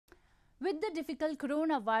With the difficult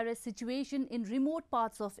coronavirus situation in remote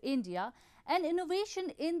parts of India, an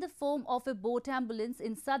innovation in the form of a boat ambulance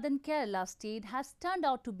in southern Kerala state has turned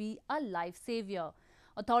out to be a lifesaver.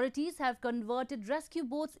 Authorities have converted rescue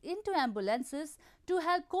boats into ambulances to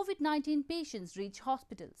help COVID-19 patients reach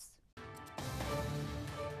hospitals.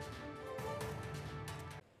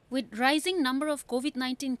 With rising number of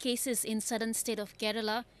COVID-19 cases in southern state of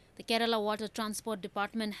Kerala, the Kerala Water Transport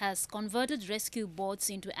Department has converted rescue boats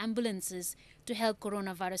into ambulances to help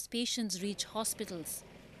coronavirus patients reach hospitals.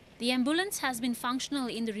 The ambulance has been functional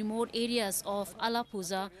in the remote areas of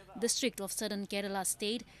Alappuzha, district of southern Kerala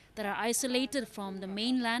state, that are isolated from the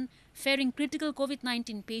mainland, ferrying critical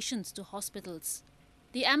COVID-19 patients to hospitals.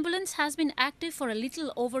 The ambulance has been active for a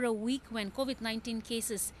little over a week when COVID-19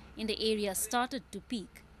 cases in the area started to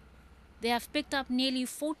peak. They have picked up nearly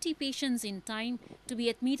 40 patients in time to be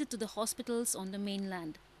admitted to the hospitals on the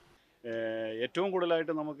mainland. ഏറ്റവും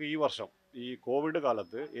കൂടുതലായിട്ട് നമുക്ക് ഈ വർഷം ഈ Covid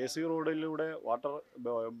കാലത്ത് AC റോഡിലൂടെ water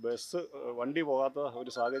bus വണ്ടി പോകാത്ത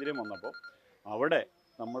ഒരു സാഹചര്യം വന്നപ്പോൾ അവിടെ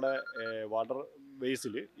നമ്മുടെ വാട്ടർ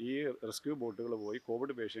ബേസിൽ ഈ റെസ്ക്യൂ ബോട്ടുകൾ പോയി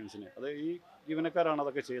കോവിഡ് പേഷ്യൻസിനെ, അത് ഈ ജീവനക്കാരാണ്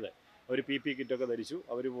അതൊക്കെ ചെയ്തത്. അവർ PP കിറ്റൊക്കെ ധരിച്ചു,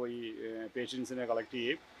 അവർ പോയി പേഷ്യൻസിനെ കളക്ട്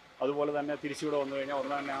ചെയ്യും. അതുപോലെ തന്നെ തിരിച്ചിവിടെ വന്നു കഴിഞ്ഞാൽ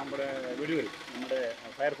ഉടനെ തന്നെ നമ്മുടെ വെടിവരും നമ്മുടെ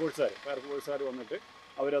ഫയർഫോഴ്സുകാർ വന്നിട്ട്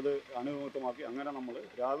അവരത് അണുവിമുക്തമാക്കി. അങ്ങനെ നമ്മൾ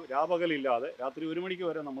രാപകലില്ലാതെ രാത്രി 1 മണിക്ക്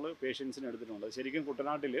വരെ നമ്മൾ പേഷ്യൻസിനെ എടുത്തിട്ടുണ്ട്. ശരിക്കും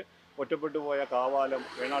കുട്ടനാട്ടിൽ ഒറ്റപ്പെട്ടു പോയ കാവാലം,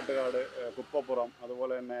 വേണാട്ടുകാട്, കുപ്പപ്പുറം,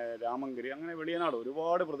 അതുപോലെ തന്നെ രാമങ്കരി, അങ്ങനെ വെളിയനാട്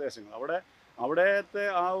ഒരുപാട് പ്രദേശങ്ങൾ, അവിടത്തെ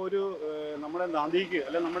ആ ഒരു നമ്മുടെ നാന്ദിക്ക്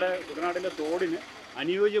അല്ലെ നമ്മുടെ കുട്ടനാട്ടിലെ തോടിന്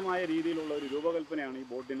അനുയോജ്യമായ രീതിയിലുള്ള ഒരു രൂപകൽപ്പനയാണ് ഈ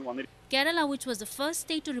ബോട്ടിന് വന്നിരിക്കുന്നത്. Kerala, which was the first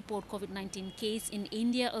state to report COVID-19 case in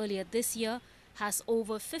India earlier this year, has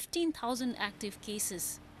over 15,000 active cases.